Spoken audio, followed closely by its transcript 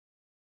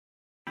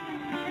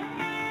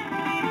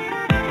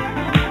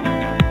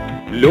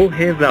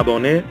لوح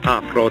زبان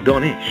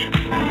افرادانش.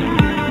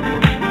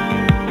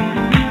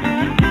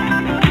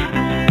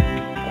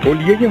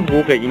 کلیه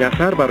حقوق این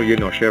اثر برای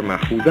ناشر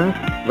محفوظ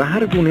است و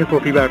هر گونه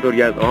کپی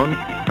برداری از آن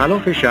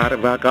خلاف شرع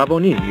و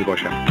قوانین می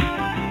باشد.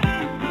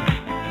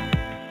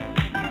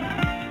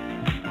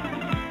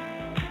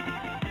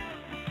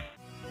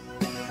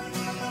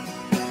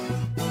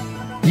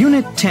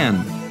 Unit 10.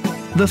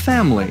 The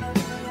Family.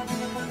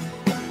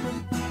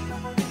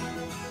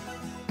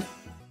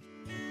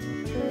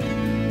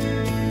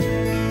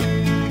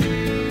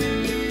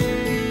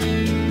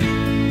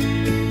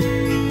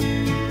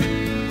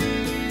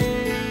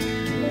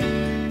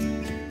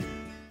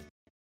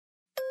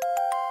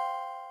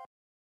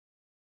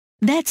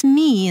 That's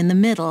me in the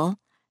middle.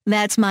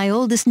 That's my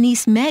oldest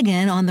niece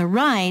Megan on the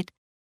right.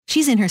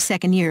 She's in her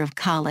second year of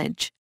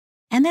college.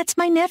 And that's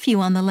my nephew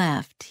on the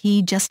left. He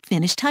just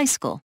finished high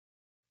school.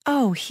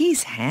 Oh,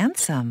 he's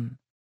handsome.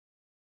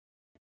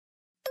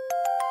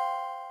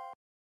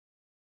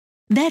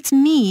 That's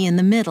me in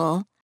the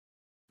middle.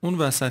 اون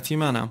وسطی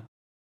منم.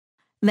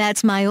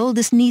 That's my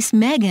oldest niece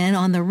Megan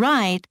on the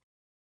right.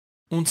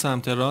 اون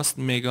سمت راست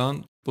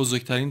مگان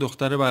بزرگترین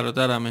دختر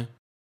برادرمه.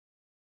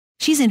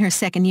 She's in her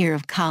second year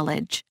of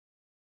college.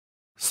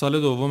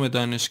 سال دوم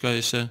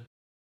دانشگاهشه.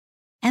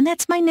 And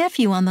that's my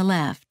nephew on the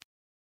left.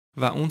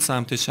 و اون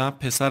سمت چپ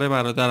پسر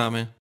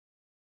برادرمه.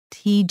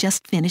 He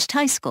just finished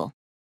high school.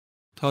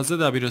 تازه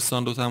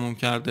دبیرستان رو تموم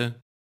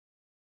کرده.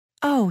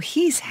 Oh,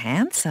 he's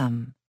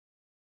handsome.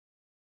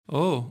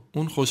 اوه،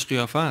 اون خوش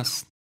قیافه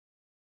است.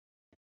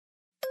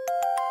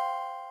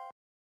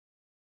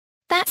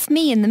 That's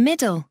me in the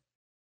middle.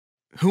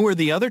 Who are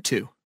the other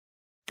two?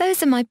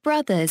 Those are my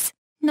brothers,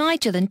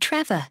 Nigel and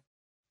Trevor.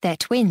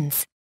 They're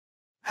twins.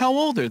 How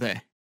old are they?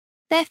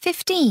 They're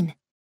 15.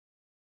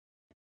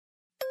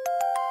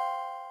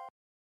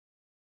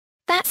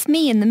 That's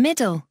me in the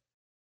middle.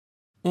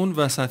 اون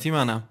وسطی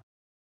منم.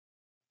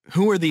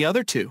 Who are the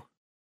other two?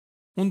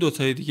 اون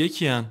دوتای دیگه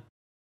کیان؟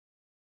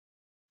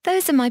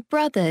 Those are my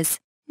brothers,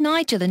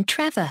 Nigel and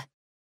Trevor.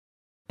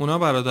 اونا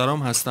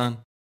برادرام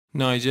هستن.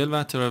 نایجل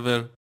و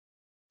ترور.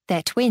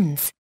 They're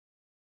twins.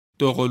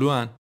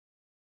 دوقلوان.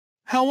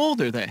 How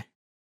old are they?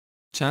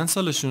 چند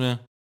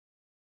سالشونه؟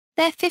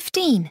 They're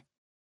 15.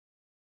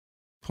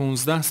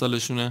 15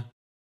 سالشونه.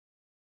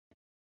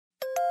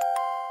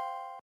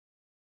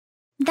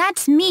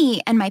 That's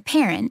me and my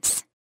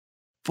parents.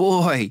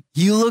 Boy,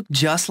 you look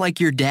just like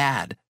your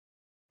dad.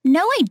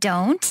 No, I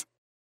don't.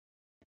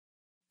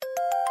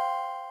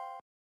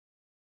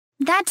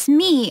 That's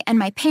me and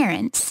my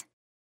parents.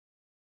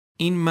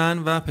 این من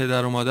و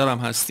پدر و مادرم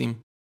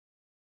هستیم.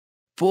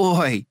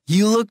 Boy,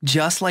 you look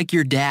just like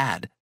your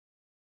dad.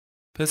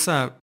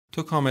 پسر،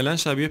 تو کاملا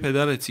شبیه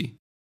پدرتی.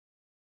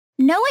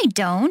 No, I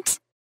don't.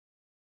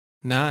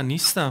 نه،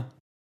 نیستم.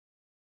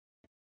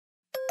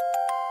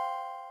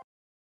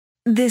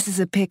 This is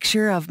a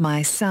picture of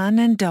my son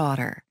and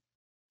daughter.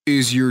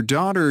 Is your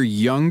daughter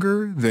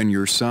younger than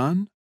your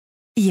son?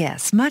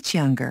 Yes, much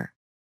younger.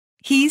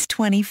 He's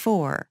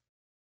 24.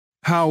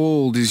 How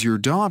old is your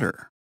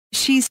daughter?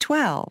 She's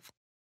 12.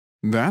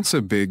 That's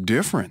a big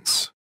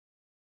difference.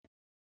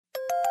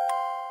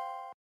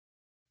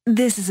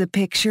 This is a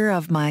picture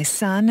of my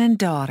son and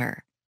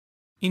daughter.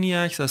 این یه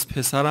عکس از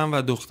پسرم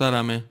و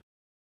دخترمه.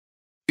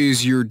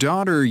 Is your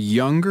daughter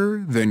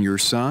younger than your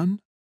son?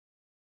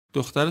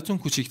 دخترتون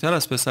کوچیکتر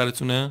از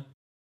پسرتونه؟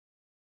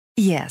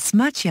 Yes,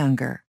 much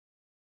younger.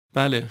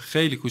 بله،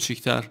 خیلی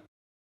کوچیکتر.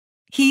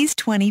 He's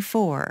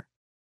 24.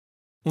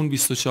 اون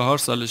 24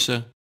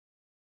 سالشه.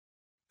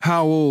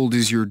 How old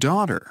is your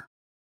daughter?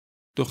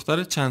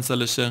 دخترت چند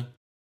سالشه؟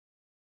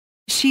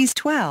 She's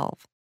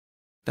 12.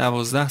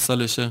 12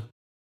 سالشه.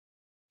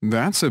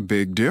 That's a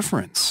big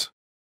difference.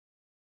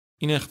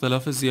 این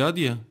اختلاف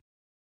زیادیه.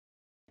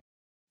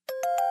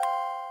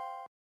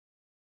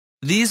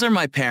 These are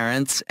my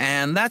parents,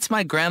 and that's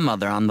my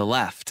grandmother on the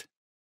left.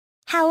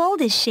 How old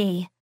is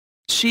she?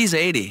 She's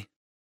 80.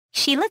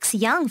 She looks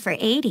young for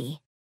 80.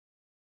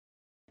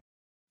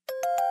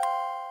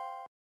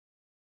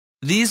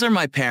 These are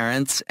my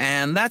parents,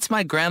 and that's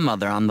my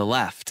grandmother on the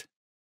left.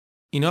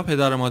 اینا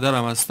پدر و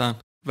مادرم هستن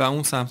و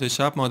اون سمت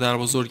چپ مادر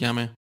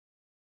بزرگمه.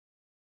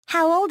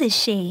 How old is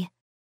she?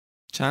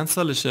 چند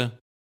سالشه؟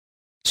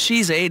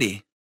 She's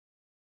 80.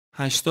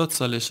 80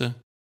 سالشه.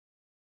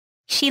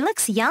 She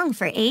looks young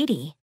for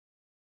 80.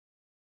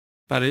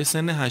 برای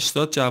سن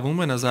 80 جوون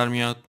به نظر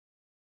میاد.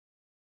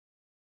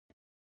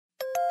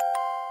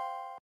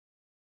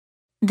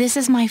 This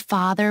is my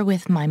father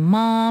with my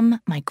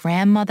mom, my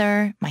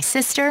grandmother, my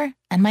sister,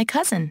 and my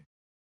cousin.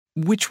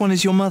 Which one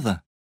is your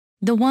mother?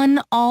 The one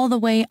all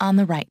the way on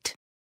the right.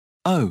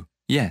 Oh,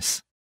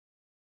 yes.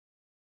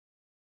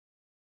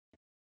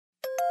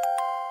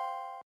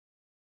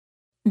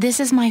 This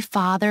is my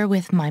father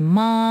with my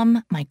mom,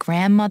 my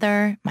grandmother,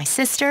 my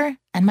sister,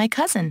 and my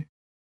cousin.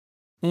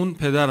 اون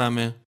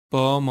پدرمه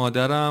با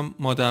مادرم،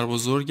 مادر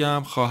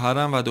بزرگم،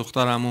 خواهرم و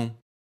دخترمون.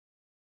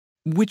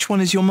 Which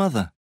one is your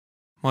mother?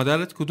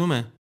 مادرت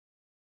کدومه؟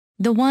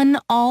 The one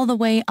all the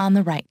way on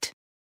the right.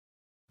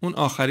 اون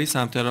آخری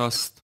سمت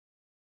راست.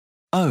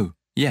 Oh,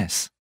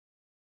 yes.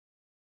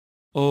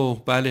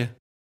 اوه بله.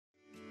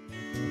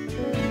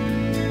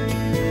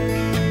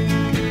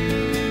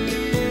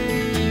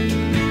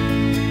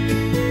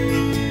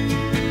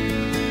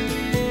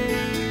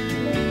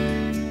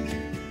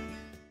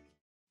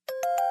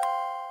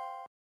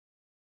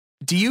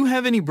 Do you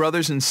have any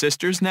brothers and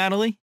sisters,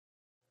 Natalie?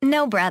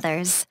 No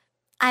brothers.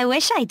 I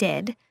wish I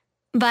did.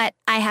 But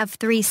I have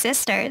 3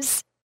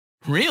 sisters.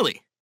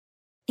 Really?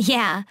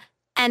 Yeah,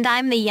 and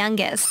I'm the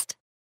youngest.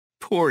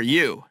 Poor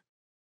you.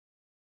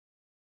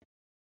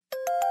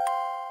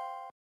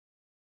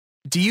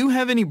 Do you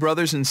have any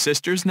brothers and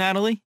sisters,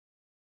 Natalie?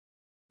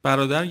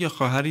 برادر یا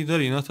خواهری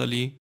داری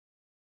ناتالی؟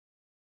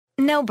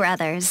 No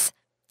brothers.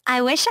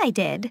 I wish I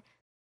did.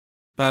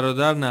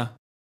 برادر نه.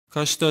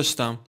 کاش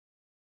داشتم.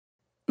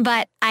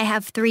 But I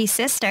have 3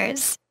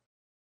 sisters.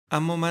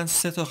 اما من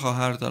 3 تا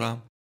خواهر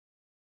دارم.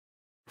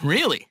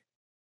 Really?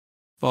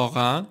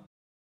 واقعا؟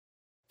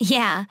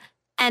 Yeah,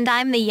 and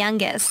I'm the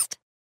youngest.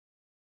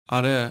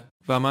 آره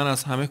و من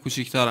از همه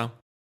کوچیکترم.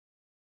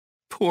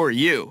 Poor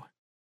you.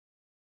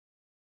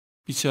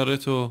 بیچاره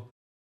تو.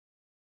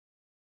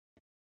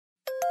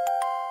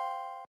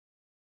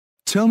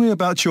 Tell me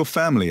about your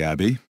family,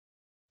 Abby.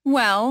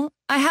 Well,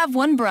 I have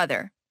one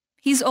brother.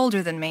 He's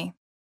older than me.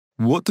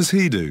 What does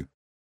he do?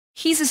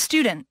 He's a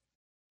student.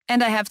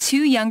 And I have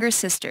 2 younger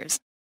sisters.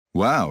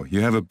 Wow, you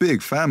have a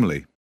big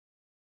family.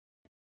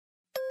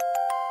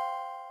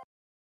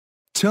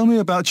 Tell me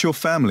about your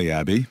family,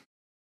 Abby.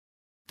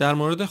 در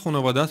مورد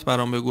خانوادت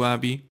برام بگو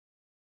ابی.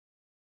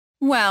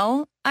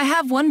 Well, I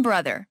have one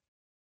brother.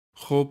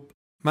 خب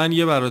من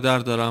یه برادر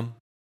دارم.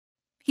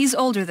 He's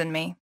older than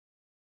me.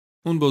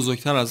 اون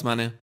بزرگتر از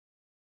منه.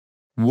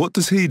 What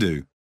does he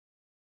do?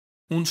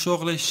 اون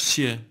شغلش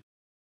چیه؟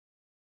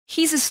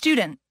 He's a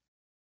student.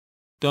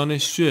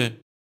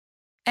 دانشجوه.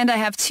 And I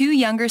have 2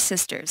 younger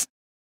sisters.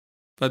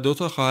 و 2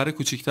 تا خواهر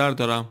کوچیکتر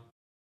دارم.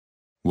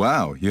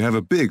 Wow, you have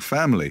a big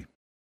family.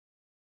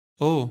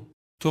 اوه،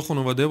 تو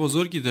خانواده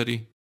بزرگی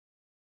داری.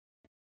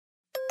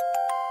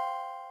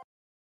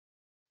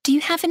 Do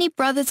you have any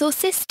brothers or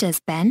sisters,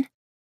 Ben?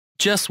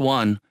 Just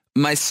one,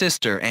 my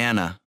sister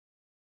Anna.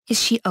 Is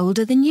she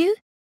older than you?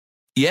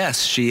 Yes,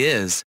 she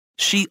is.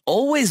 She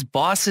always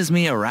bosses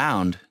me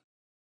around.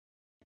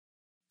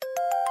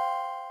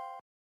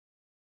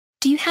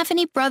 Do you have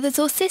any brothers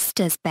or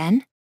sisters,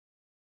 Ben?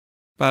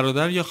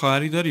 برادر یا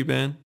خواهری داری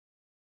بن؟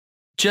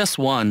 Just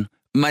one,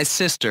 my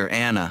sister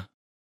Anna.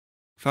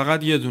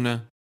 فقط یه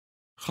دونه.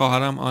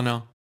 خواهرم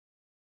آنا.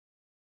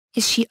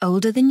 Is she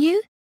older than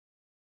you?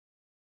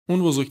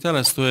 اون بزرگتر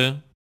از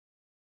توه؟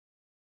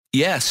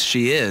 Yes,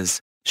 she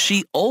is.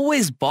 She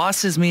always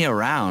bosses me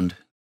around.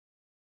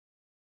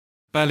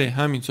 بله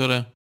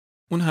همینطوره.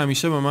 اون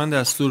همیشه به من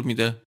دستور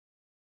میده.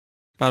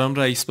 برام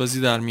رئیس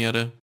بازی در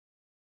میاره.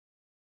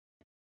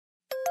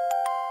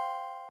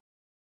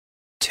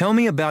 Tell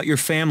me about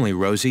your family,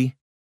 Rosie.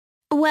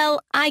 Well,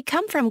 I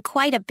come from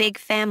quite a big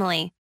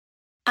family.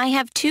 I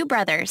have 2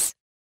 brothers,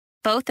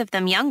 both of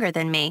them younger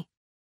than me.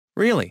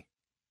 Really?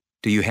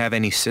 Do you have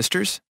any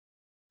sisters?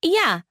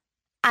 Yeah,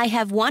 I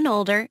have 1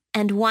 older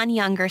and 1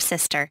 younger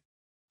sister.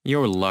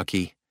 You're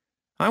lucky.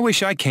 I wish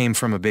I came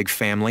from a big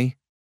family.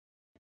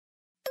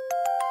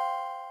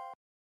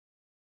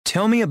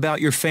 Tell me about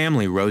your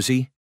family,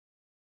 Rosie.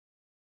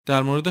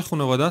 در مورد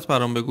خانوادت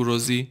برام بگو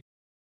روزی.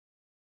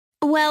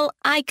 Well,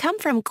 I come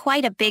from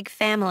quite a big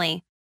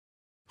family.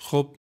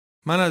 خب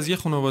من از یه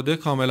خانواده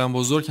کاملا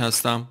بزرگ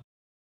هستم.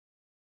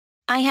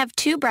 I have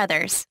 2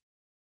 brothers,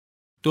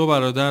 2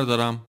 برادر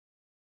دارم.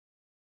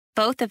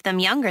 both of them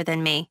younger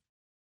than me.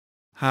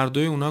 هر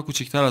دوی اونا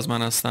کوچیکتر از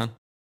من هستن.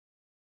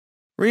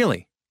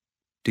 Really?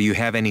 Do you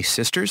have any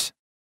sisters?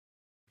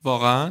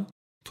 واقعا؟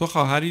 تو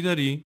خواهری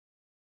داری؟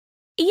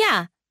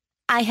 Yeah,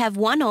 I have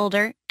 1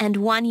 older and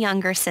 1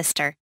 younger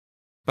sister.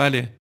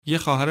 بله، یه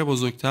خواهر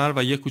بزرگتر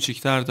و یه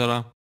کوچیکتر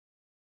دارم.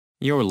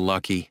 You're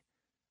lucky.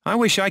 I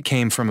wish I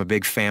came from a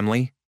big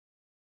family.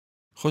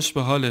 خوش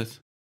به حالت.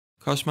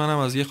 کاش منم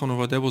از یه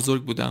خانواده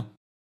بزرگ بودم.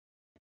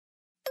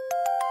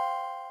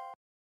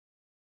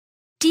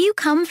 Do you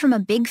come from a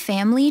big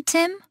family,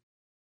 Tim?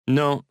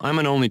 No, I'm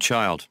an only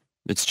child.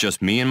 It's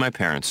just me and my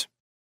parents.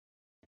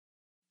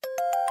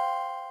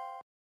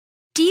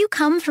 Do you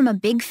come from a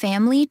big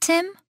family,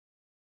 Tim?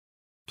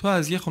 تو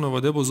از یه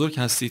خانواده بزرگ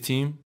هستی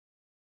تیم؟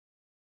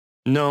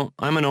 No,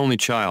 I'm an only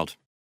child.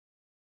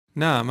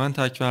 نه، من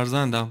تک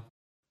فرزندم.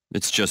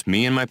 It's just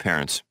me and my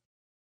parents.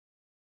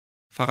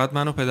 فقط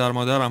من و پدر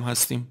مادرم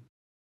هستیم.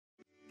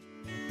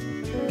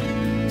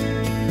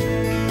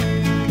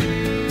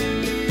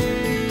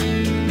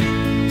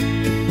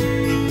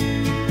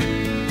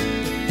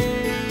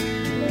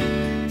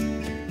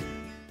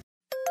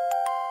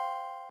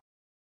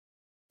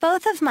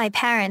 Both of my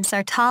parents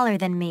are taller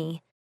than me.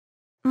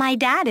 My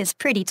dad is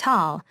pretty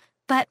tall,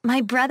 but my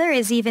brother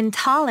is even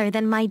taller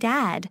than my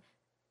dad.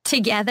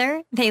 Together,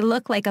 they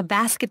look like a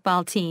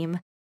basketball team.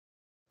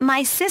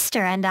 My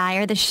sister and I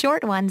are the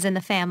short ones in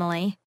the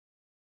family.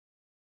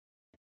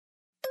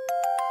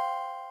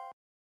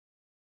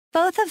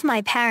 Both of my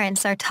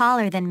parents are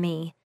taller than me.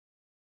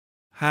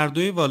 هر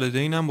دوی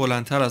والدینم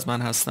بلندتر از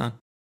من هستن.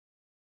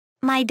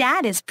 My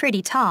dad is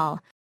pretty tall,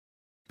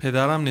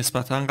 پدرم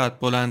نسبتاً قد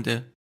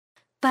بلنده.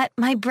 but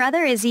my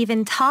brother is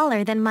even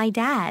taller than my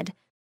dad.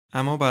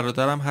 اما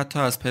برادرم حتی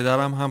از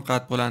پدرم هم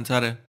قد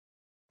بلندتره.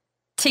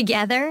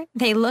 Together,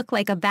 they look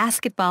like a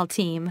basketball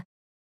team.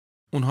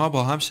 اونها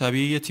با هم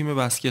شبیه یه تیم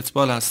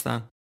بسکتبال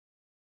هستن.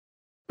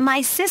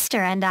 My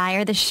sister and I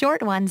are the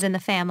short ones in the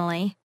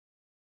family.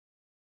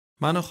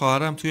 من و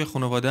خواهرم توی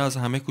خانواده از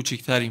همه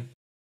کوچیک‌تریم.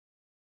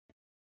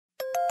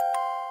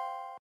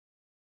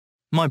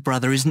 My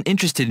brother isn't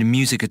interested in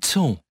music at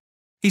all.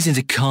 He's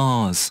into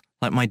cars,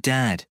 like my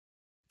dad.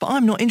 But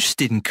I'm not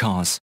interested in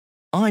cars.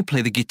 I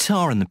play the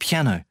guitar and the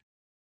piano.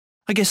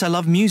 I guess I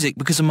love music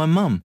because of my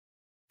mum.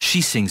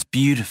 She sings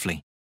beautifully.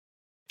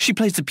 She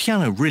plays the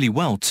piano really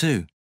well too.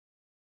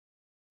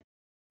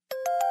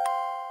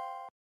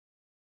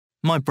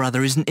 My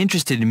brother isn't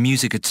interested in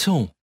music at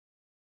all.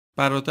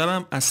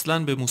 برادرم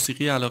اصلاً به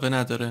موسیقی علاقه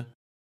نداره.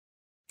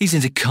 He's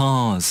into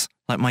cars,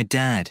 like my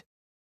dad.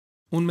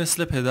 اون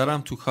مثل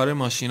پدرم تو کار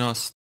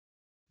ماشیناست.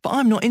 But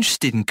I'm not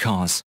interested in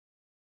cars.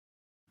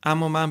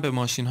 اما من به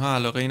ماشین‌ها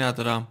علاقه‌ای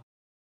ندارم.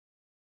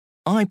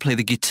 I play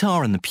the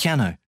guitar and the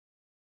piano.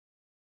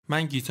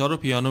 من گیتار و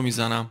پیانو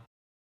میزنم.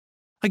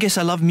 I guess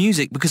I love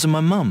music because of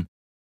my mum.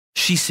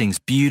 She sings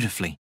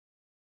beautifully.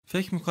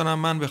 فکر میکنم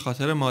من به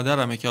خاطر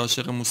مادرمه که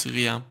عاشق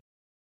موسیقیم.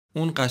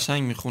 اون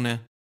قشنگ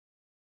میخونه.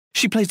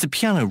 She plays the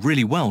piano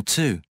really well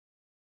too.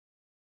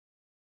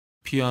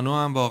 پیانو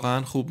هم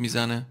واقعاً خوب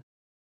میزنه.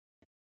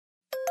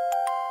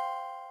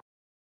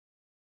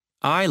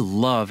 I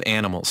love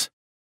animals.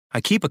 I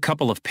keep a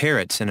couple of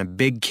parrots in a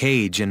big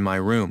cage in my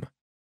room.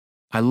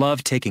 I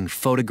love taking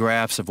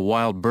photographs of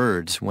wild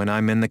birds when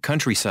I'm in the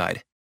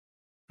countryside.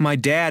 My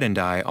dad and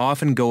I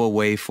often go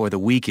away for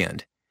the weekend,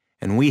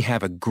 and we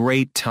have a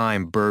great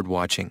time bird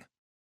watching.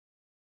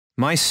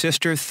 My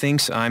sister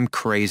thinks I'm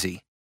crazy.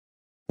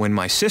 When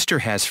my sister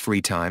has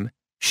free time,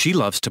 she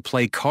loves to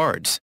play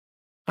cards.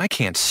 I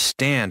can't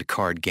stand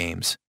card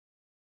games.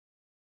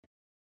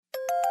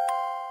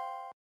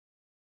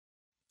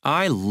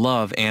 I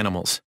love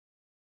animals.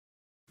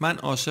 من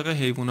عاشق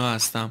حیوونا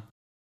هستم.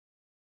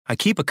 I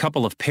keep a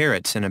couple of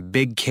parrots in a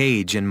big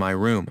cage in my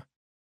room.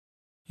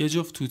 یه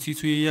جفت توتی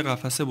توی یه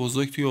قفس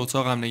بزرگ توی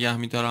اتاقم نگه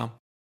می‌دارم.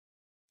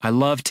 I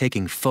love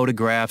taking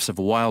photographs of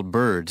wild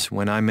birds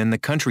when I'm in the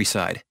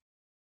countryside.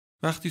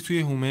 وقتی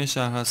توی حومه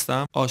شهر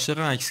هستم، عاشق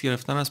عکس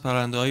گرفتن از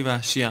پرنده‌های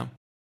وحشی‌ام.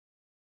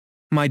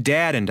 My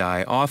dad and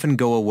I often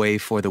go away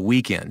for the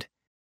weekend.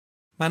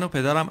 من و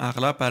پدرم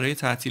اغلب برای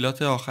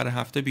تعطیلات آخر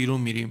هفته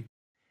بیرون میریم.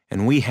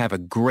 And we have a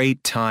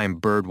great time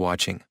bird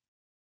watching.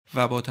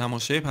 و با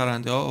تماشای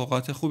پرنده‌ها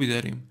اوقات خوبی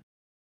داریم.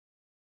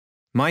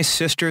 My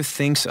sister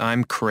thinks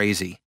I'm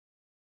crazy.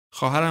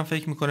 خواهرم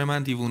فکر میکنه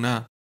من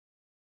دیوونه‌ام.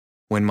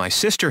 When my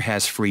sister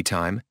has free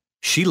time,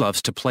 she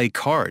loves to play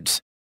cards.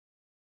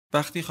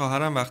 وقتی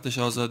خواهرم وقتش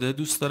آزاده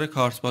دوست داره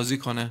کارت بازی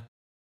کنه.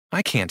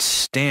 I can't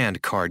stand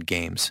card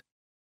games.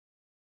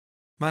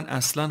 من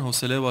اصلاً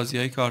حوصله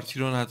بازی‌های کارتی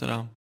رو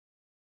ندارم.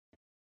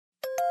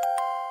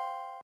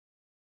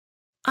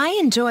 I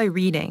enjoy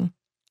reading.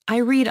 I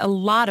read a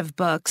lot of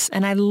books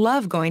and I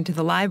love going to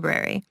the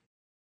library.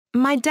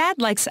 My dad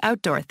likes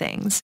outdoor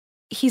things.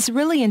 He's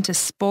really into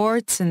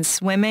sports and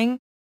swimming,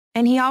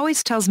 and he always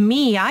tells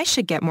me I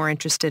should get more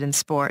interested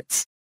in sports.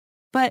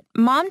 But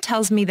Mom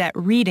tells me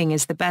that reading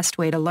is the best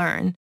way to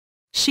learn.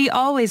 She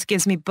always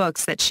gives me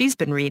books that she's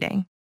been reading.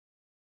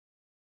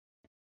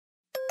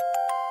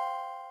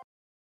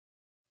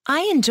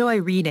 I enjoy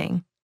reading.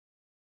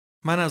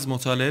 من از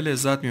مطالعه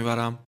لذت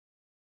میبرم.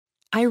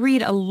 I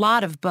read a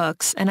lot of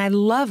books and I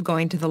love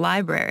going to the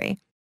library.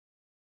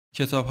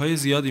 کتاب‌های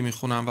زیادی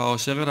میخونم و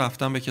عاشق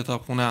رفتن به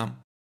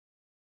کتابخونه‌ام.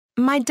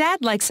 My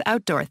dad likes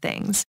outdoor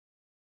things.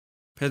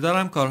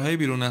 پدرم کارهای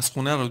بیرون از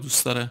خونه رو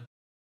دوست داره.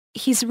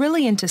 He's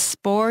really into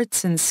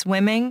sports and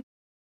swimming.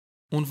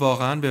 اون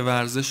واقعاً به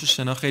ورزش و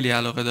شنا خیلی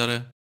علاقه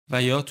داره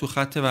و یا تو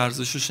خط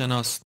ورزش و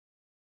شناست.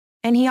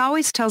 And he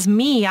always tells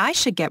me I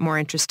should get more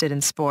interested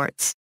in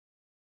sports.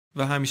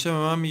 و همیشه به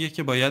من میگه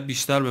که باید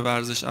بیشتر به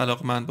ورزش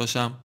علاقمند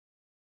باشم.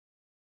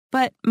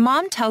 But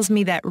Mom tells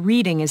me that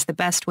reading is the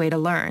best way to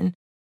learn.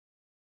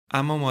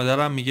 اما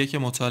مادرم میگه که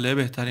مطالعه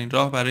بهترین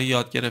راه برای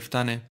یاد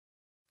گرفتنه.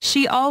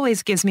 She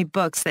always gives me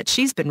books that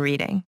she's been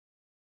reading.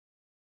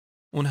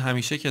 اون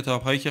همیشه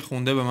کتاب‌هایی که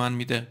خونده به من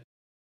میده.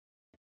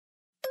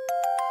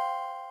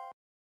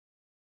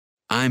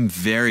 I'm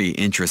very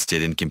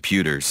interested in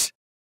computers.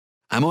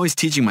 I'm always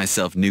teaching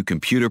myself new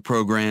computer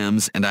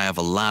programs, and I have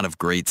a lot of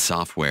great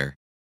software.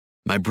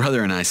 My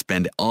brother and I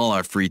spend all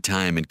our free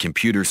time in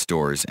computer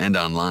stores and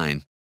online.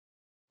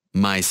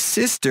 My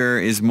sister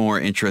is more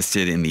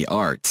interested in the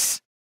arts.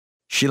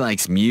 She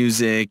likes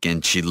music and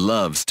she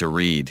loves to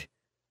read.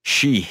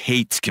 She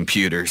hates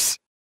computers.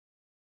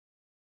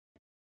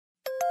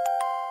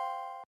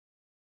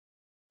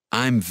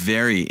 I'm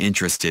very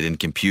interested in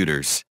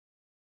computers.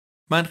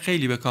 من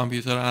خیلی به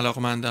کامپیوتر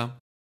علاقمندم.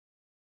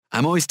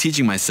 I'm always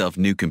teaching myself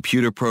new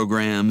computer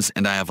programs,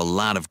 and I have a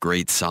lot of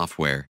great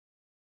software.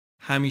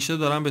 همیشه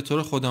دارم به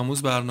طور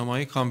خودآموز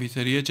برنامه‌های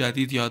کامپیوتری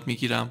جدید یاد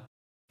میگیرم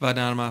و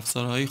نرم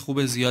افزارهای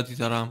خوب زیادی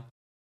دارم.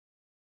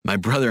 My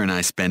brother and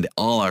I spend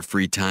all our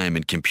free time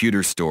in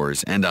computer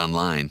stores and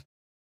online.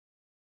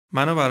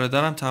 من و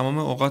برادرم تمام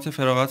اوقات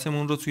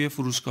فراغتمون رو توی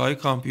فروشگاه‌های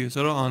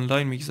کامپیوتر و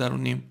آنلاین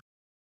میگذرونیم.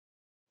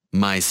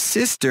 My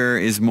sister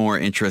is more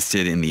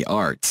interested in the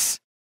arts.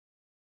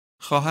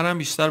 خواهرم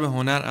بیشتر به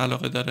هنر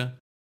علاقه داره.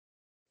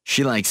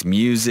 She likes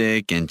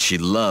music and she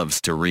loves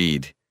to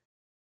read.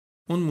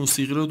 اون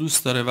موسیقی رو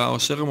دوست داره و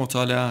عاشق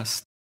مطالعه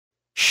است.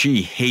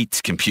 She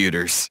hates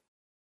computers.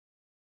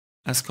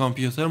 از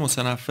کامپیوتر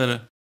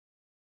متنفره.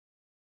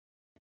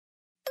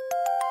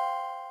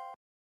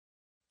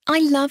 I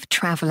love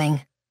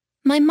traveling.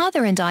 My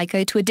mother and I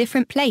go to a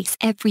different place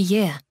every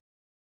year.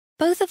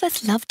 Both of us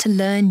love to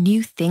learn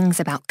new things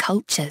about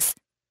cultures.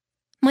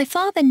 My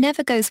father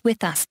never goes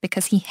with us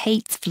because he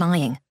hates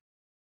flying.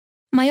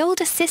 My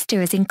older sister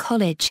is in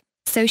college,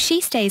 so she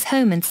stays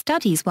home and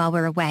studies while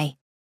we're away.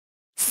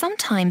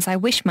 Sometimes I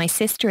wish my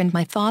sister and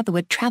my father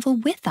would travel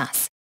with us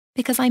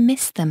because I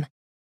miss them.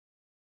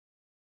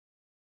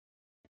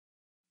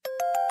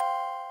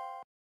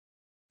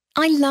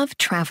 I love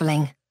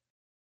traveling.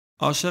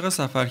 عاشق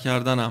سفر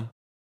کردنم.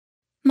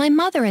 My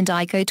mother and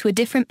I go to a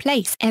different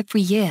place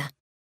every year.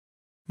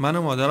 من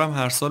و مادرم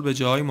هر سال به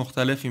جاهای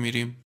مختلفی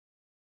میریم.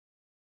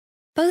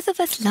 Both of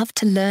us love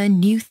to learn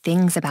new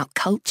things about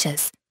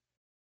cultures.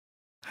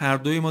 هر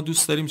دوی ما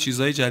دوست داریم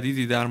چیزهای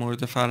جدیدی در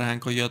مورد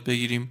فرهنگ‌ها یاد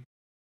بگیریم.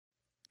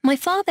 My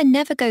father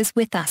never goes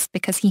with us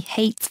because he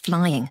hates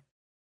flying.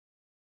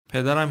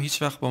 پدرم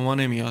هیچ وقت با ما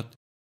نمیاد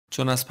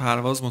چون از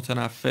پرواز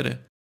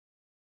متنفره.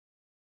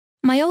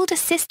 My older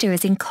sister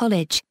is in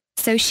college,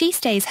 so she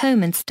stays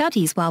home and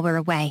studies while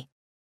we're away.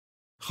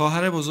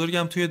 خواهر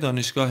بزرگم توی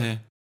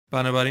دانشگاهه.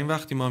 بنابراین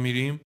وقتی ما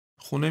میریم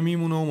خونه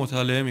میمونه و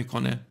مطالعه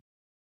میکنه.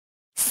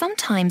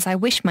 Sometimes I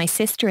wish my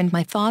sister and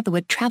my father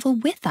would travel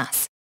with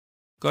us.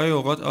 گاهی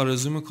اوقات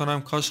آرزو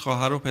میکنم کاش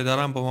خواهر و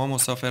پدرم با ما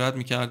مسافرت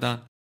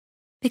میکردن.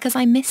 Because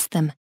I miss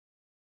them.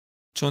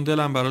 چون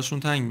دلم براشون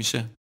تنگ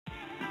میشه.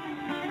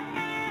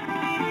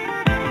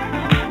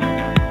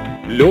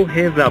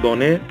 لوح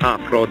زبان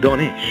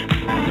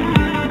افرادانش.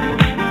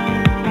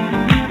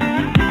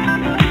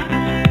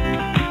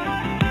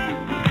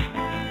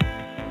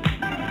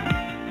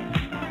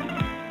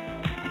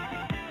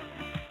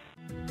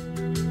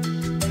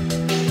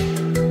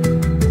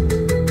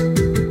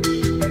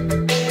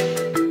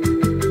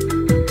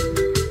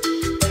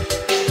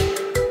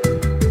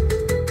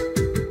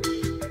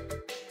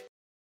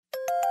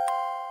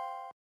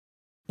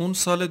 اون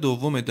سال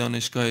دوم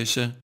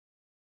دانشگاهشه.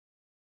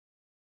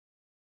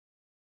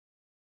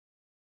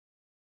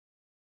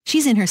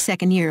 She's in her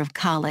second year of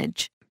college.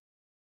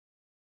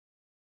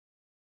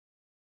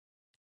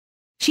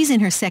 She's in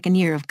her second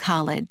year of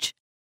college.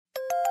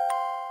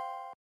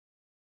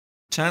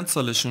 چند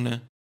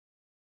سالشونه؟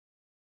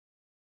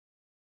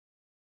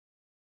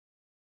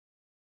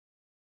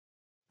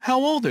 How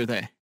old are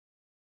they?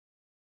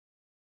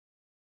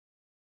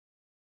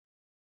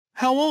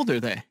 How old are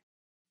they?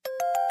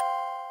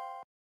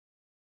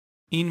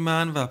 این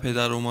من و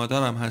پدر و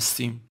مادرم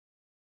هستیم.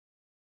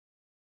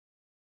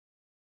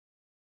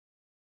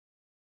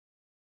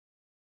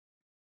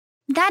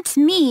 That's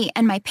me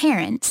and my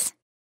parents.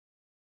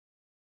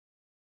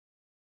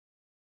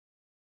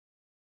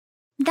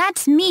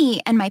 That's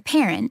me and my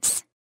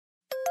parents.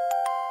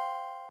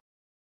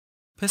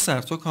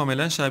 پسر تو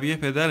کاملا شبیه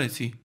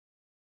پدرتی.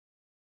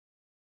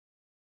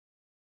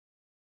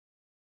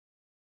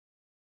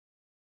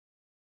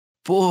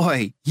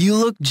 Boy, you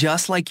look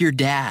just like your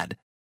dad.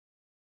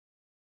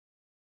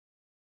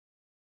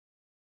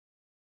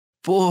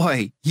 Boy,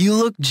 you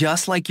look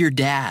just like your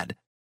dad.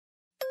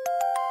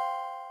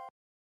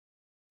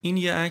 این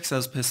یه عکس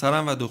از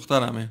پسرم و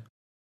دخترمه.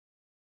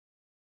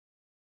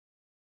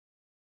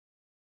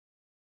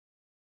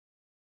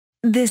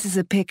 This is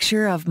a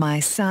picture of my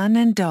son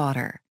and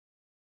daughter.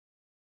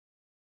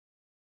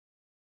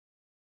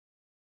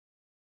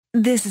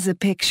 This is a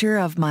picture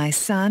of my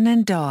son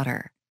and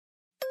daughter.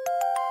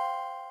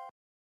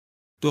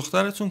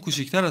 دخترتون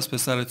کوچیکتر از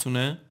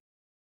پسرتونه؟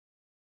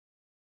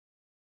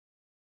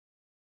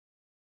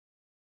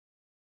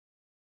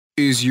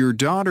 Is your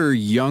daughter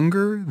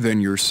younger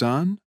than your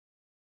son?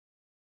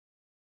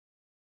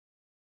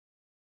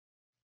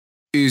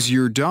 Is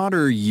your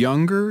daughter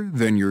younger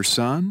than your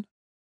son?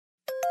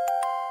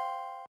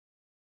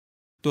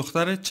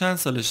 دخترت چند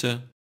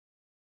سالشه؟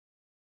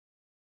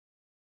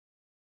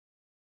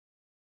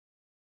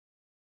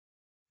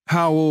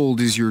 How old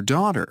is your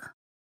daughter?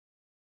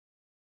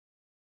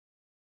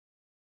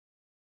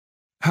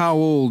 How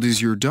old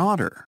is your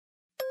daughter?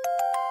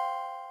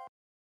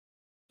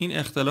 این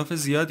اختلاف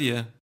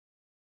زیادیه.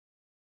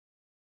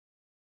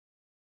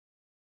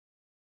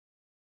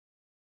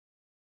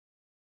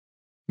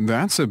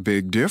 That's a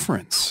big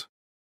difference.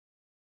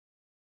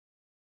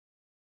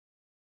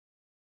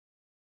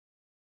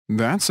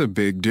 That's a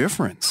big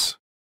difference.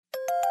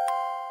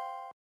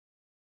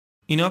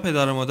 اینا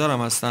پدر و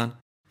مادرم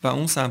هستن و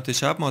اون سمت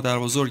چپ مادر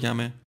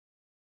بزرگمه.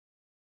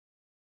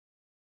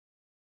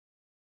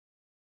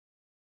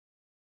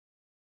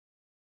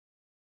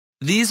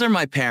 These are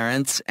my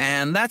parents,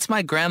 and that's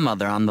my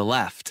grandmother on the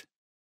left.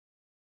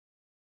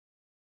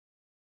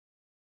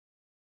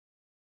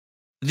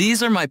 These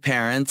are my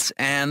parents,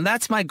 and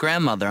that's my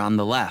grandmother on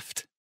the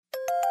left.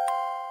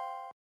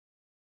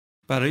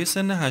 برای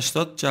سن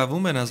 80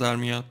 جوون به نظر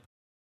میاد.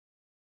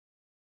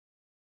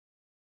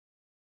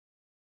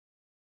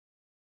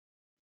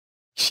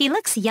 She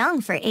looks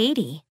young for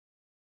 80.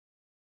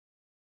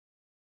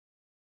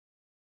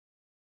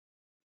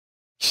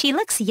 She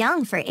looks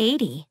young for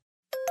 80.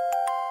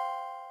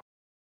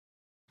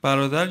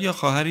 برادر یا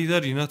خواهری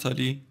داری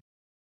ناتالی؟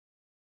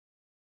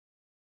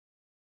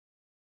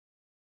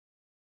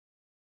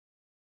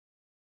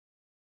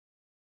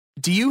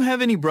 Do you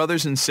have any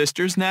brothers and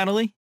sisters,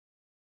 Natalie?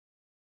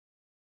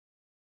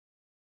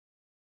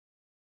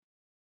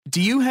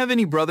 Do you have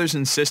any brothers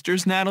and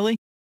sisters, Natalie?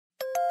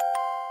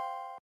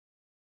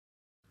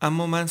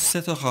 اما من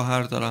 3 تا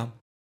خواهر دارم.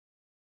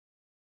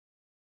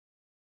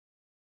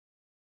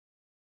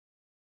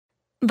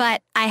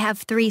 But I have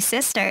 3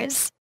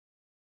 sisters.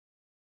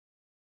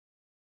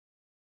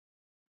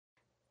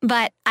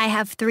 But I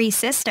have 3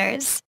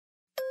 sisters.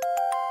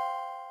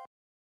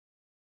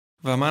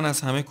 و من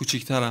از همه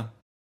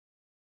کوچیکترم.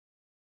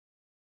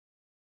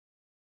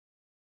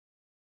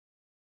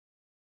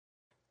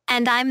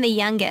 And I'm the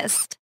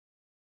youngest.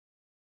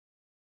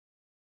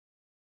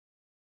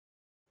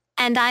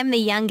 And I'm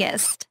the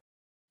youngest.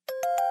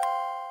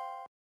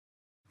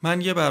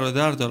 من یه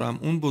برادر دارم.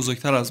 اون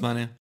بزرگتر از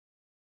منه.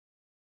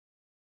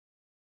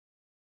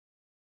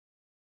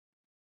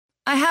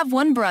 I have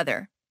one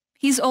brother.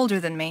 He's older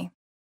than me.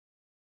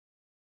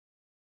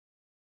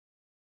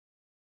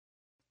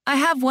 I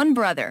have one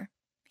brother.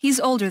 He's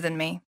older than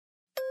me.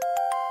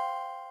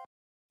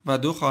 و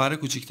 2 خواهر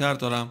کوچیکتر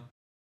دارم.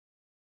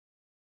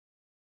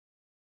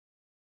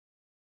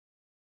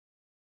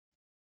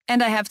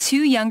 And I have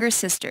 2 younger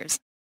sisters.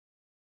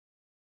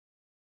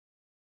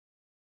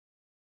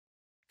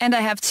 And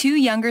I have 2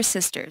 younger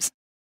sisters.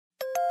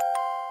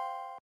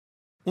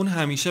 اون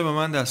همیشه به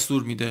من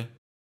دستور میده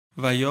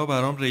و یا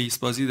برام رئیس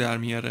بازی در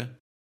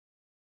میاره.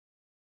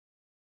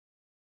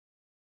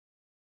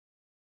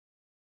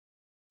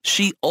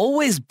 She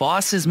always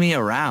bosses me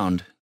around.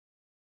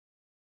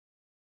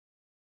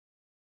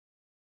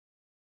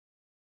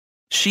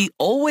 She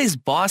always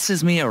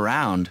bosses me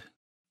around.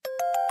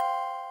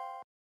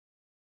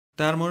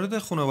 در مورد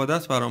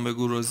خانوادت برام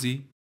بگو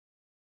روزی.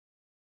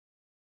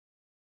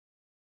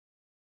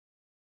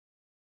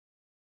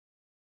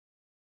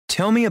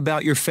 Tell me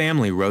about your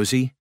family,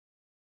 Rosie.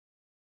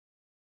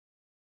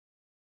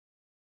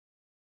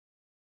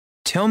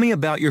 Tell me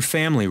about your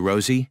family,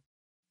 Rosie.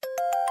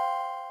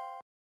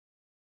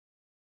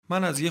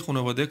 من از یه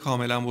خانواده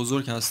کاملا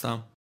بزرگ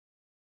هستم.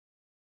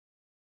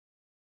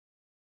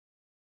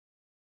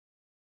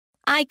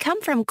 I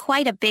come from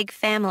quite a big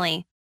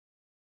family.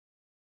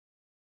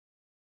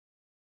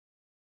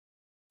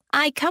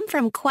 I come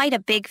from quite a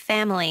big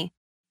family.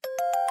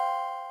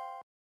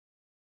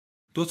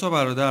 2 تا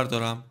برادر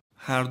دارم.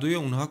 هر دوی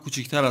اونها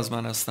کوچیکتر از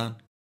من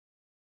هستن.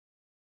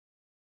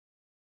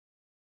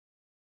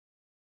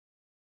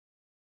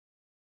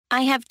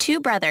 I have 2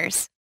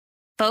 brothers,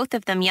 both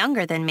of them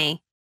younger than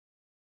me.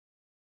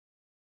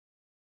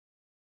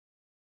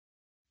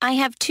 I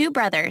have 2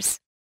 brothers,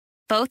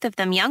 both of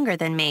them younger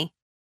than me.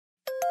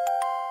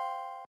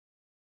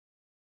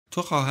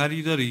 تو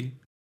خواهری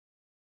داری؟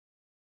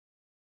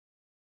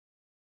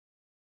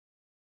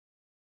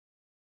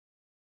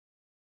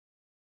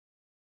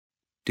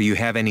 Do you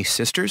have any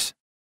sisters?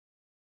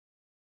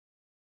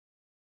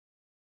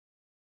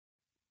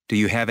 Do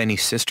you have any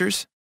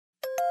sisters?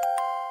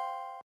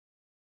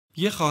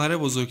 یه خواهر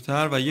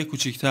بزرگتر و یه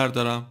کوچیکتر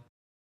دارم.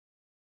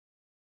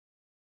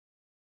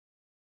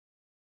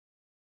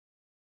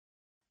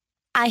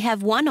 I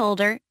have 1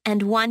 older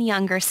and 1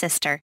 younger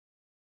sister.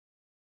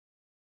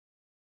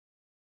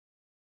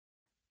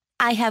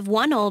 I have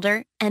 1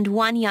 older and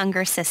 1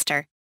 younger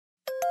sister.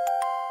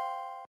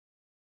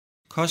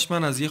 کاش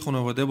من از یه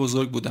خانواده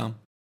بزرگ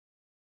بودم.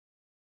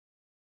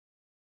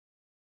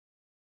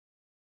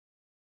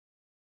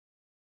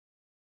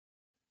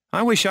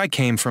 I wish I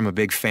came from a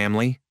big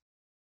family.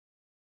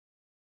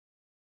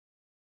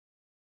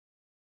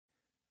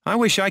 I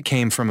wish I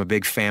came from a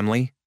big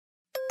family.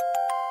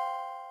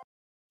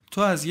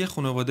 تو از یه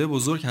خانواده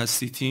بزرگ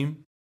هستی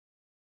تیم؟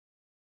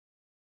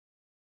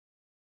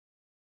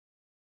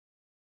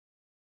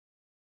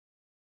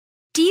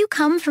 Do you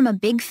come from a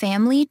big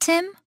family,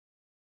 Tim?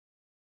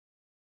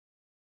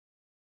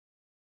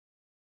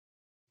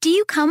 Do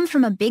you come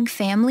from a big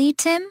family,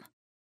 Tim?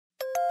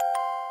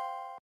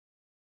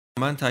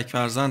 من تک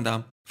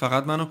فرزندم.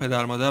 فقط من و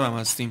پدر مادرم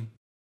هستیم.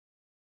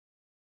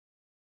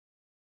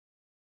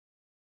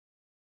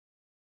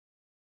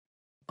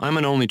 I'm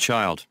an only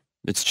child.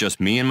 It's just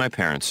me and my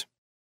parents.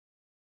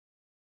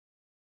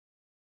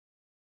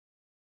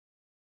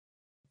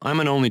 I'm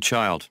an only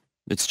child.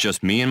 It's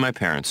just me and my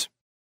parents.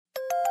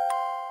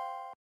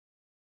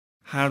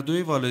 هر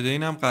دوی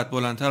والدینم قد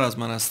بلندتر از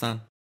من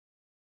هستن. .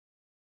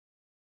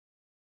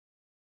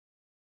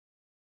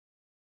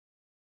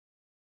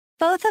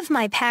 Both of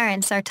my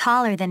parents are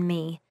taller than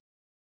me.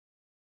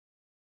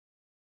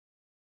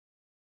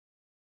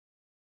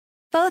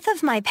 Both of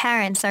my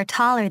parents are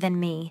taller than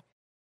me.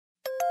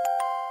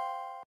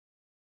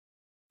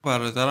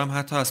 برادرم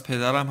حتی از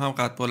پدرم هم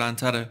قد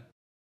بلندتره.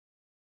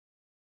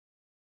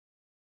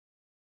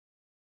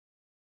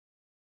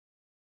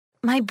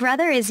 My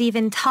brother is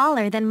even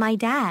taller than my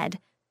dad.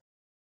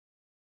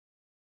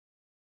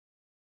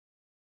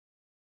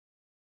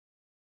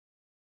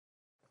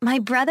 My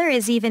brother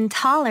is even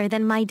taller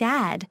than my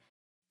dad.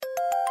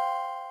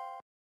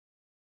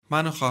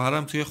 من و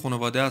خواهرم توی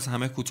خانواده از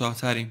همه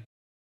کوتاه‌تریم.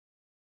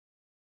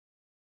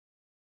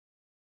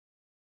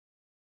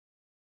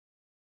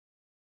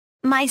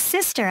 My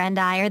sister and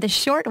I are the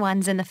short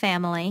ones in the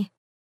family.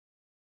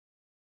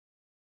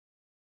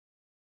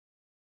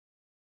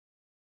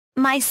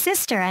 My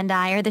sister and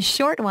I are the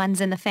short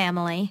ones in the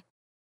family.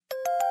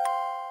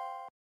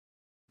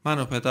 من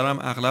و پدرم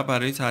اغلب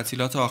برای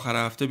تعطیلات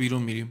آخر هفته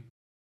بیرون میریم.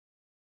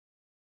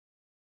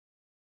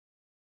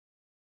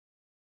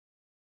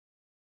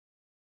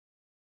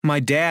 My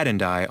dad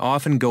and I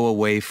often go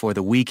away for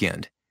the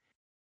weekend.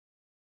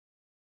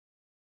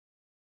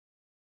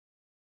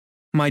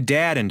 My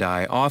dad and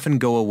I often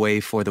go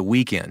away for the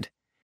weekend.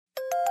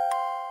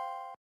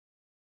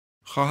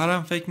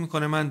 خواهرم فکر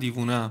میکنه من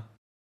دیوونه‌ام.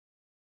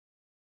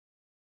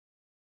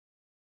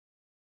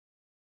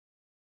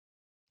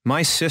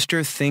 My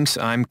sister thinks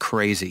I'm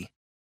crazy.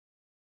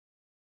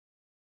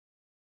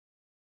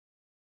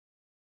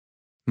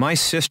 My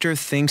sister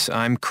thinks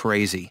I'm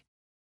crazy.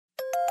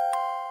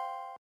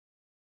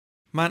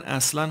 من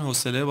اصلاً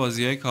حوصله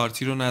بازی‌های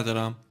کارتی رو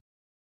ندارم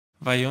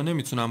و یا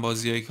نمیتونم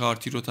بازی‌های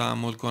کارتی رو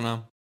تحمل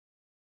کنم.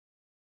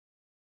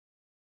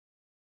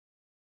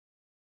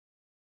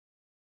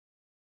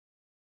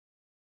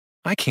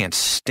 I can't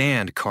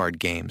stand card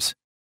games.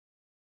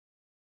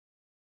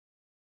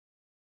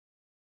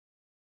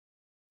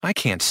 I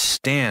can't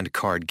stand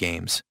card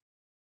games.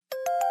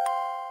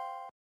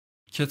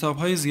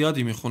 کتاب‌های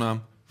زیادی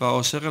میخونم و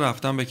عاشق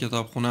رفتن به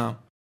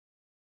کتابخونه‌ام.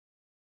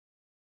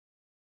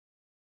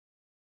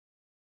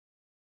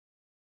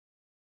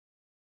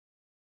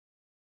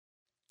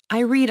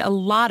 I read a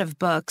lot of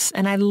books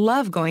and I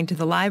love going to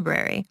the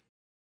library.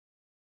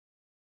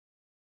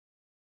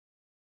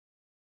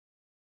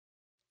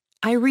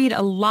 I read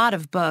a lot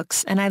of books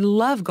and I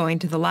love going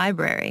to the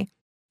library.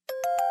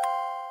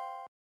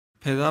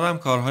 پدرم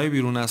کارهای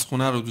بیرون از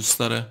خونه رو دوست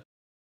داره.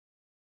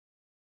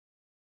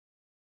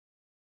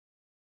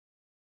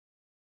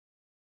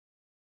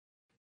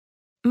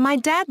 My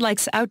dad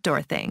likes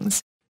outdoor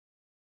things.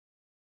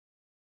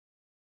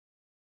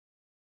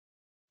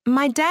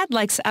 My dad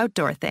likes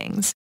outdoor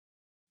things.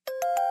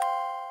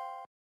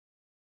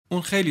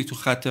 اون خیلی تو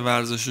خط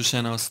ورزش و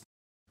شناست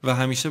و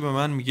همیشه به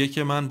من میگه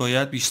که من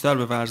باید بیشتر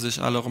به ورزش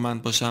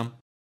علاقمند باشم.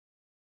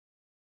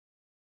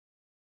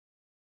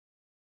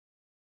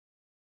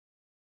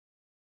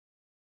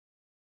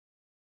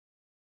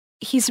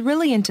 He's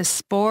really into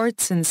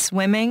sports and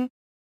swimming,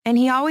 and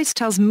he always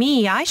tells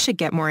me I should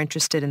get more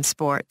interested in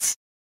sports.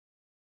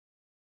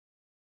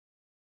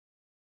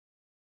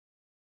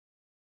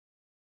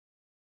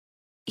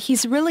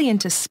 He's really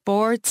into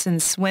sports and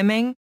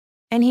swimming,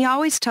 and he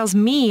always tells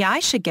me I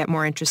should get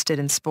more interested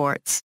in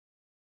sports.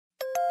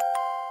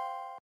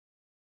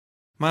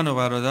 من و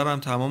برادرم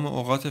تمام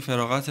اوقات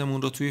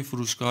فراغتمون رو توی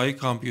فروشگاه‌های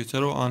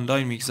کامپیوتر و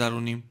آنلاین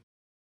میگذرونیم.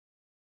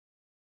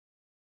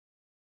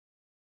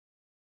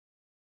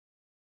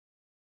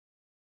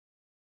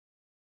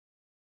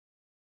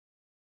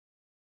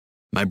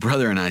 My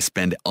brother and I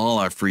spend all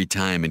our free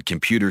time in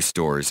computer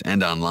stores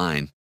and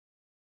online.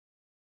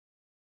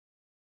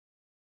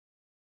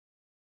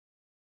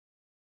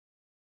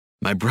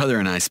 My brother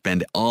and I spend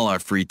all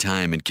our free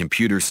time in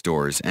computer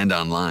stores and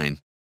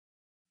online.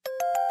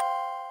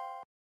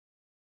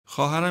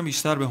 خواهرم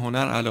بیشتر به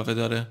هنر علاقه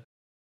داره.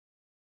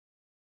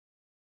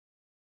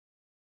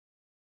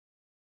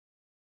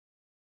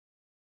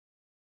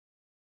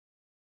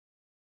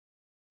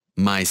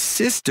 My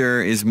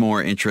sister is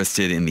more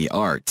interested in the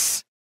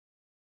arts.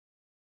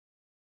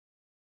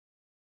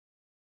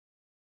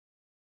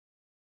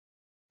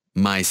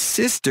 My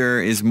sister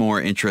is more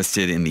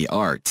interested in the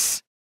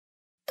arts.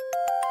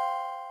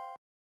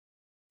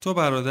 تو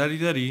برادری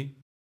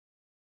داری؟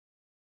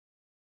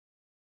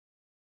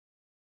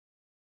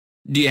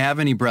 Do you have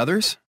any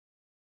brothers?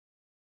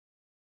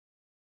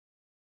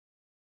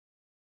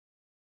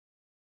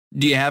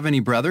 Do you have any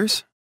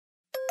brothers?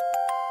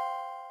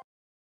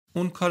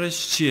 اون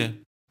کارش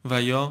چیه؟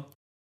 و یا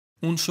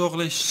اون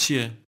شغلش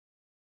چیه؟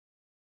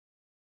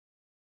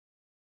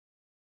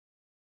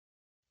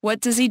 What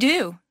does he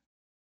do?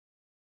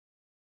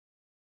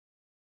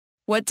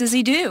 What does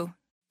he do?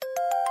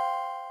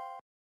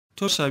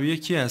 تو شبیه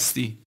کی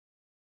هستی؟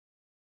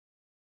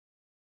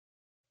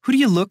 Who do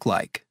you look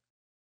like?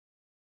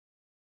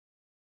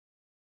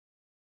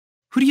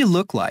 Who do you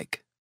look like?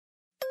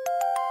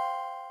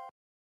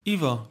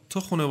 ایوا، تو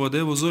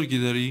خانواده بزرگی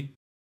داری؟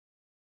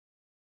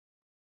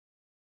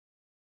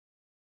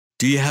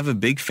 Do you have a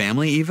big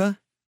family, Eva?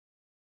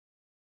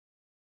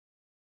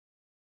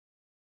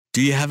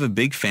 Do you have a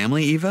big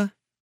family, Eva?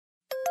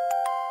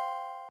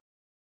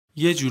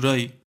 یه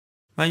جورایی.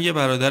 من یه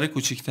برادر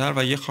کوچیکتر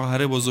و یه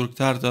خواهر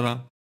بزرگتر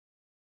دارم.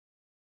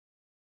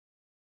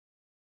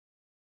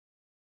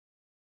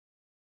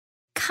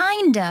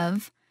 Kind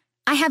of.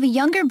 I have a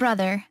younger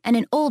brother and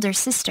an older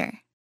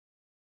sister.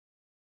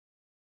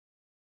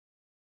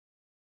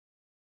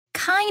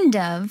 Kind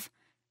of.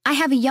 I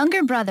have a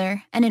younger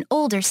brother and an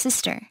older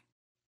sister.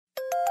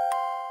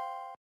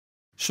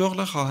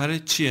 شغل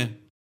خواهرت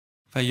چیه؟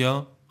 و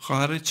یا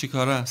خواهرت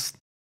چیکار است؟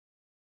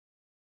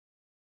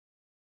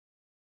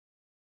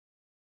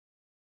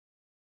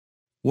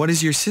 What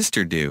does your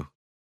sister do?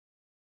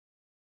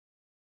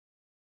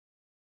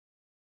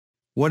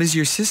 What does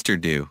your sister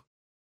do?